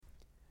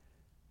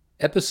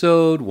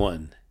Episode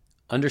 1: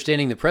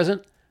 Understanding the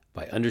Present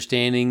by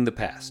Understanding the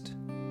Past.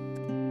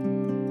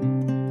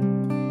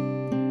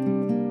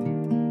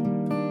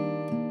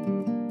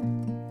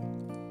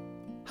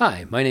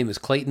 Hi, my name is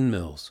Clayton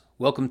Mills.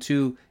 Welcome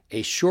to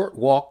A Short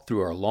Walk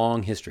Through Our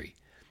Long History,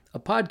 a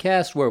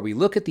podcast where we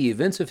look at the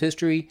events of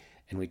history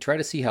and we try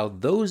to see how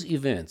those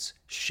events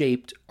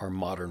shaped our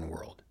modern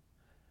world.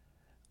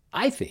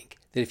 I think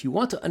that if you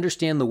want to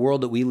understand the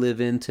world that we live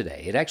in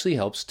today, it actually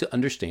helps to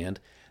understand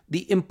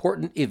the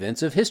important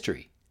events of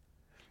history.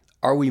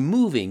 Are we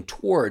moving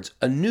towards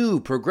a new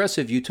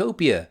progressive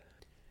utopia?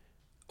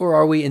 Or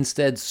are we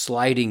instead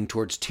sliding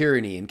towards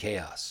tyranny and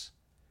chaos?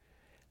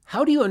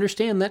 How do you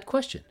understand that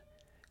question?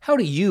 How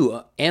do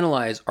you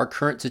analyze our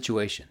current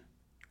situation?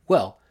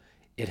 Well,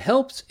 it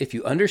helps if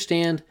you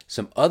understand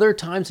some other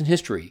times in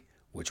history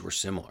which were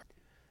similar.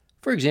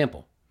 For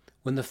example,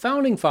 when the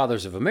founding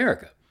fathers of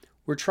America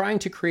were trying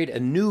to create a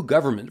new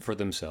government for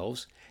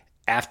themselves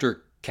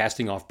after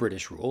casting off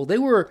British rule, they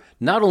were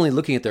not only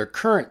looking at their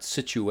current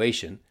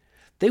situation,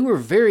 they were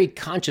very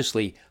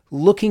consciously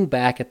looking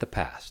back at the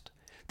past.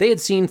 They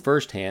had seen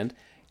firsthand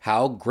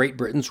how Great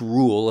Britain's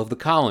rule of the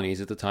colonies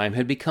at the time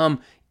had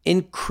become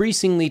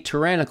increasingly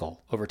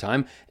tyrannical over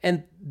time,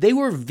 and they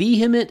were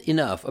vehement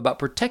enough about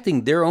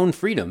protecting their own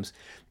freedoms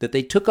that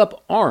they took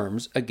up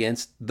arms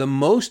against the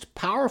most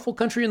powerful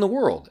country in the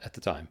world at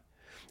the time,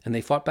 and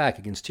they fought back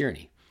against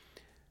tyranny.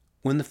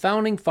 When the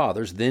founding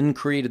fathers then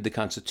created the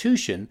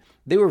Constitution,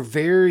 they were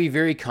very,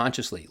 very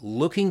consciously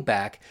looking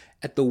back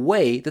at the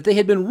way that they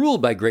had been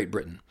ruled by Great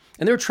Britain.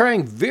 And they were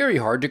trying very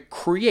hard to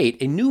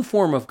create a new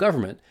form of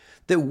government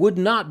that would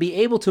not be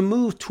able to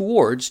move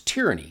towards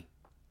tyranny.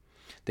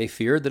 They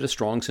feared that a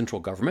strong central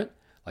government,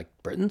 like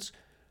Britain's,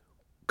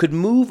 could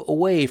move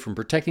away from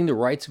protecting the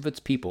rights of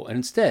its people and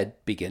instead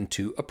begin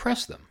to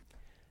oppress them.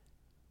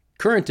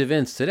 Current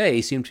events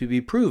today seem to be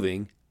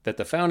proving that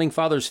the founding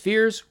fathers'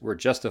 fears were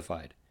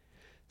justified.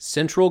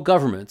 Central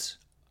governments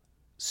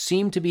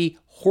seem to be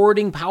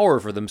hoarding power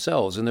for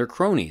themselves and their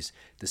cronies.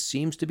 This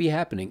seems to be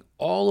happening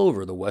all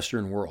over the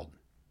Western world.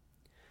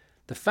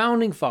 The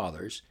founding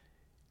fathers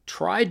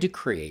tried to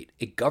create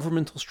a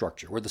governmental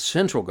structure where the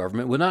central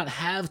government would not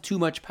have too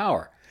much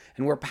power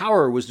and where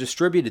power was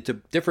distributed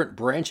to different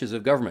branches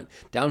of government,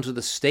 down to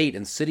the state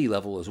and city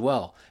level as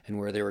well, and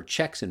where there were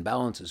checks and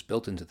balances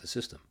built into the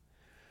system.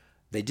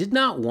 They did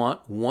not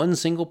want one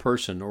single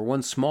person or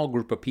one small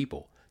group of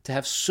people to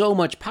have so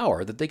much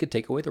power that they could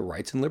take away the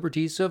rights and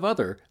liberties of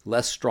other,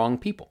 less strong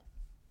people.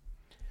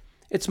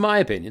 It's my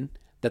opinion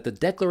that the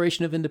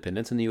Declaration of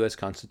Independence and the U.S.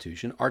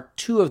 Constitution are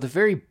two of the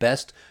very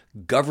best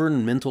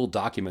governmental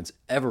documents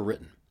ever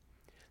written.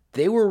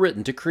 They were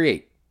written to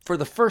create, for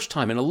the first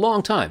time in a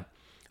long time,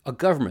 a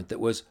government that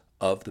was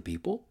of the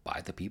people,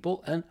 by the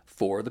people, and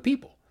for the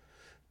people.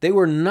 They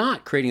were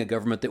not creating a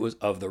government that was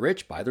of the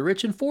rich, by the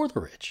rich, and for the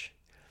rich.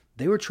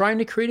 They were trying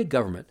to create a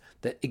government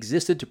that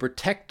existed to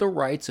protect the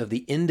rights of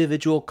the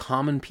individual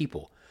common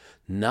people,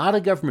 not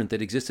a government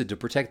that existed to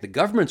protect the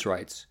government's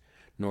rights,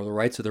 nor the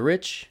rights of the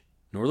rich,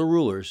 nor the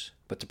rulers,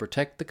 but to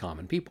protect the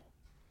common people.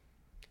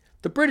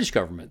 The British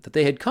government that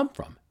they had come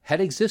from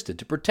had existed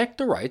to protect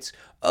the rights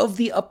of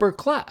the upper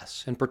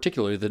class, and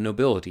particularly the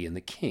nobility and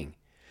the king.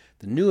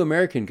 The new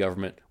American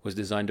government was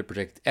designed to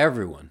protect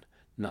everyone,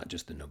 not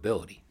just the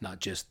nobility, not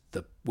just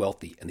the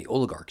wealthy and the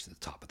oligarchs at the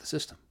top of the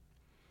system.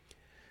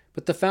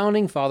 But the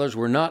founding fathers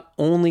were not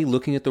only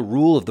looking at the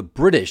rule of the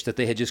British that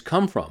they had just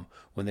come from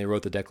when they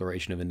wrote the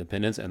Declaration of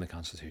Independence and the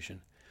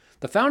Constitution.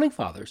 The founding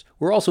fathers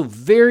were also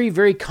very,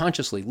 very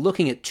consciously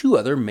looking at two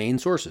other main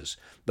sources,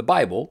 the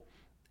Bible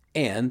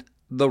and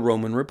the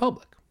Roman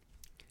Republic.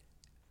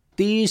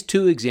 These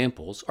two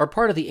examples are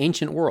part of the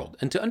ancient world,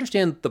 and to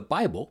understand the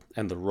Bible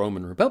and the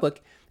Roman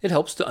Republic, it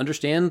helps to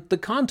understand the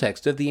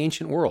context of the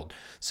ancient world.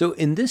 So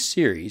in this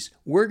series,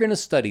 we're going to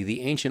study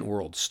the ancient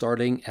world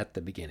starting at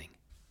the beginning.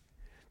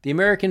 The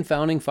American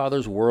founding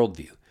fathers'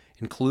 worldview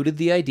included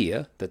the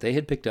idea that they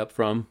had picked up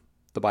from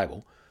the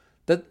Bible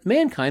that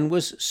mankind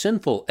was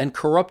sinful and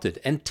corrupted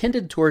and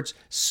tended towards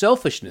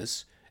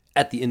selfishness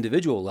at the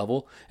individual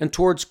level and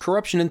towards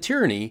corruption and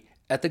tyranny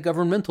at the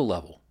governmental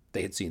level.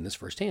 They had seen this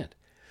firsthand.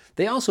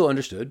 They also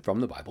understood from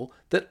the Bible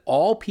that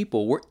all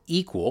people were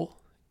equal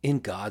in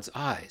God's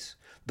eyes.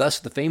 Thus,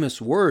 the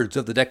famous words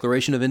of the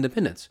Declaration of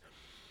Independence: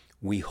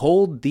 "We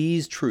hold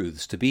these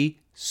truths to be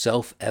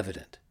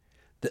self-evident,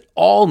 that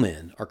all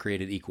men are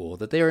created equal,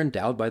 that they are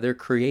endowed by their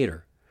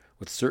Creator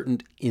with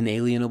certain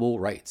inalienable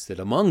rights, that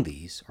among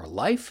these are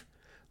life,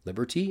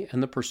 liberty,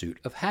 and the pursuit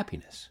of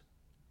happiness."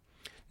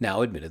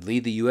 Now, admittedly,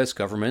 the U.S.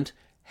 government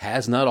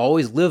has not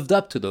always lived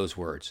up to those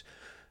words,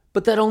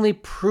 but that only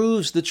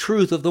proves the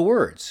truth of the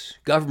words.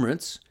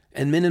 Governments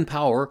and men in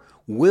power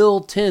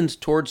will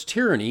tend towards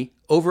tyranny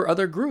over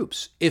other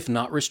groups, if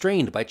not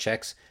restrained by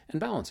checks and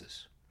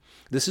balances.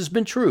 This has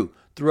been true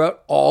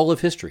throughout all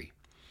of history.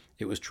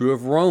 It was true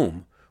of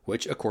Rome,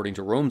 which, according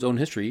to Rome's own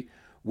history,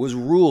 was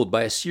ruled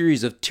by a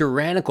series of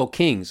tyrannical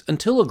kings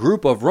until a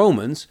group of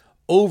Romans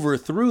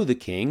overthrew the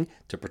king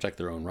to protect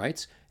their own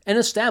rights and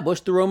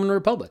established the Roman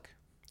Republic.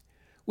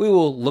 We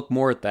will look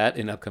more at that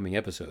in upcoming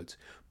episodes,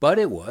 but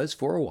it was,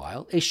 for a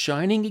while, a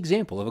shining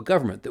example of a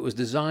government that was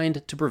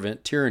designed to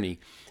prevent tyranny,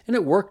 and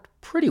it worked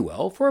pretty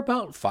well for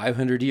about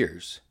 500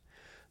 years.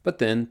 But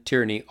then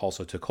tyranny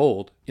also took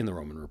hold in the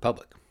Roman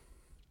Republic.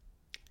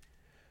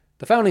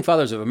 The Founding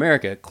Fathers of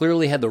America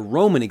clearly had the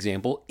Roman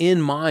example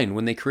in mind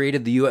when they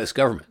created the U.S.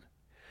 government.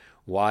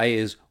 Why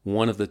is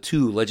one of the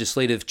two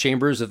legislative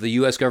chambers of the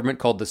U.S. government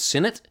called the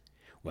Senate?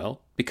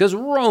 Well, because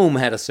Rome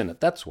had a Senate.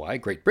 That's why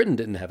Great Britain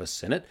didn't have a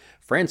Senate.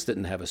 France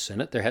didn't have a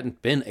Senate. There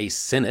hadn't been a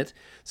Senate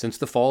since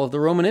the fall of the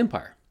Roman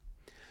Empire.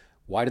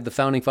 Why did the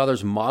Founding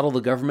Fathers model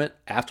the government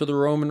after the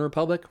Roman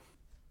Republic?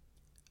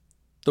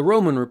 The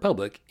Roman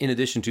Republic, in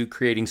addition to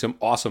creating some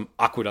awesome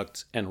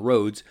aqueducts and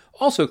roads,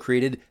 also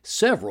created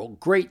several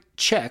great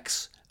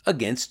checks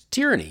against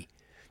tyranny.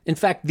 In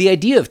fact, the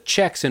idea of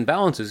checks and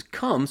balances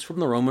comes from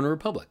the Roman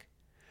Republic.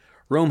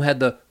 Rome had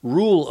the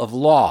rule of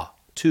law,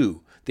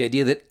 too, the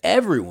idea that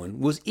everyone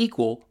was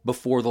equal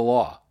before the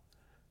law,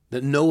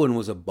 that no one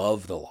was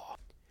above the law.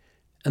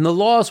 And the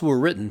laws were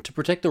written to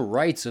protect the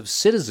rights of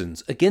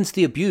citizens against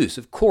the abuse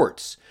of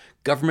courts,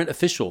 government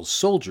officials,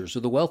 soldiers,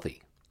 or the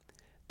wealthy.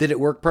 Did it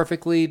work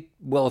perfectly?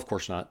 Well, of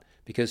course not,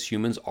 because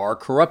humans are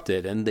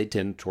corrupted and they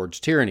tend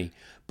towards tyranny.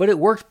 But it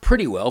worked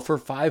pretty well for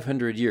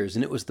 500 years,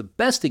 and it was the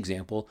best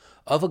example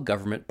of a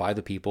government by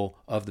the people,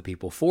 of the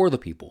people, for the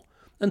people,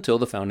 until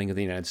the founding of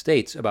the United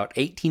States about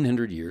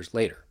 1,800 years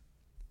later.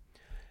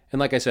 And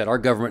like I said, our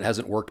government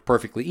hasn't worked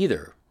perfectly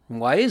either.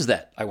 Why is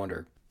that, I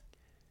wonder?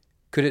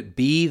 Could it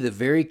be the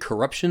very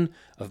corruption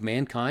of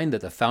mankind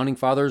that the Founding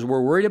Fathers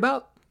were worried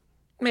about?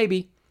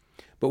 Maybe.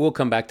 But we'll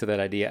come back to that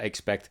idea, I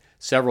expect,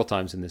 several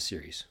times in this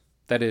series.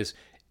 That is,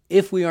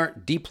 if we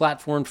aren't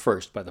deplatformed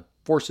first by the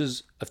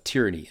forces of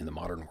tyranny in the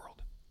modern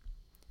world.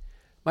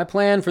 My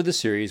plan for this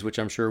series, which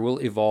I'm sure will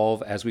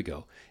evolve as we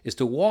go, is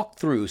to walk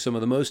through some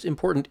of the most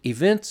important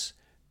events,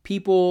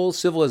 people,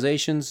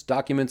 civilizations,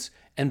 documents,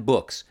 and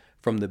books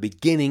from the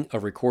beginning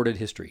of recorded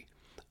history,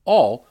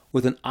 all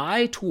with an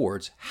eye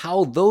towards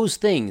how those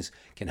things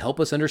can help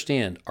us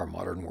understand our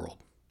modern world.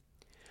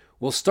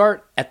 We'll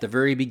start at the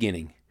very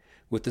beginning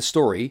with the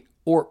story,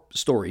 or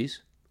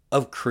stories,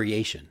 of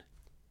creation.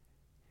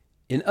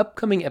 In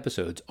upcoming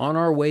episodes on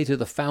our way to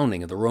the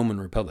founding of the Roman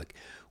Republic,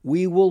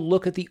 we will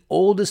look at the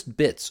oldest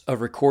bits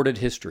of recorded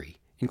history,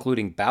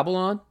 including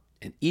Babylon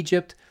and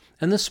Egypt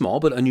and the small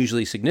but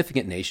unusually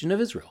significant nation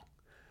of Israel.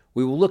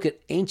 We will look at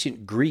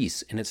ancient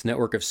Greece and its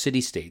network of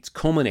city-states,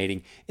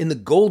 culminating in the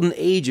golden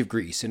age of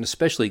Greece, and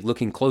especially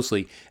looking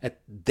closely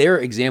at their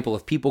example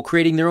of people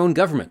creating their own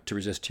government to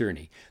resist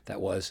tyranny. That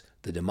was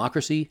the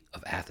democracy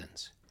of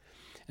Athens.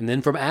 And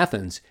then from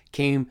Athens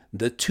came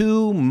the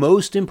two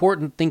most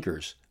important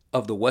thinkers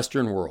of the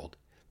Western world,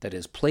 that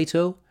is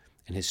Plato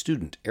and his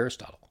student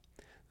Aristotle.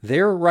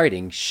 Their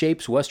writing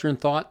shapes Western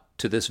thought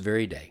to this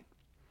very day.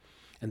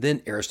 And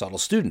then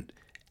Aristotle's student,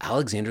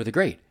 Alexander the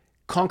Great,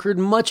 conquered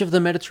much of the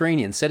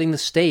Mediterranean, setting the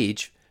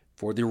stage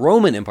for the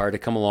Roman Empire to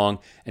come along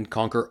and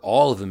conquer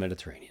all of the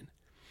Mediterranean.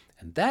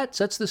 And that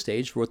sets the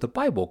stage for what the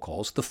Bible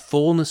calls the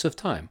fullness of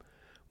time,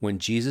 when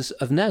Jesus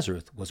of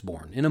Nazareth was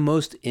born, in a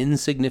most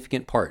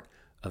insignificant part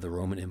of the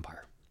Roman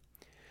Empire.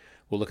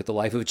 We'll look at the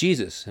life of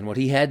Jesus and what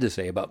he had to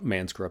say about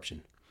man's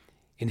corruption.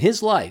 In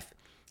his life,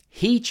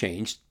 he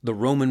changed the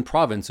Roman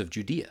province of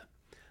Judea.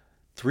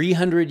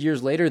 300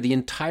 years later, the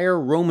entire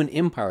Roman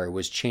Empire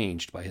was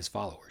changed by his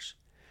followers.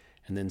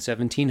 And then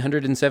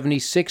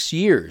 1776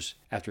 years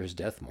after his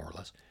death, more or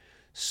less,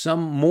 some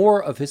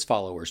more of his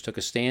followers took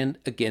a stand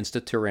against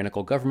a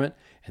tyrannical government,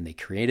 and they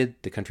created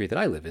the country that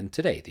I live in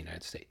today, the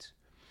United States.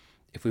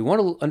 If we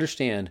want to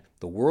understand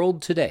the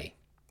world today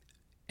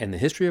and the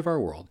history of our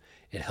world,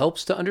 it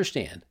helps to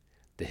understand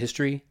the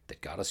history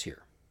that got us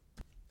here.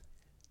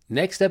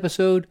 Next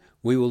episode,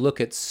 we will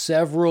look at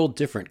several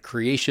different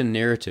creation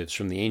narratives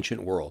from the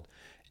ancient world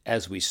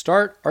as we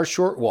start our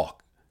short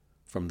walk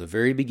from the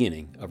very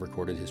beginning of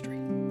recorded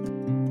history.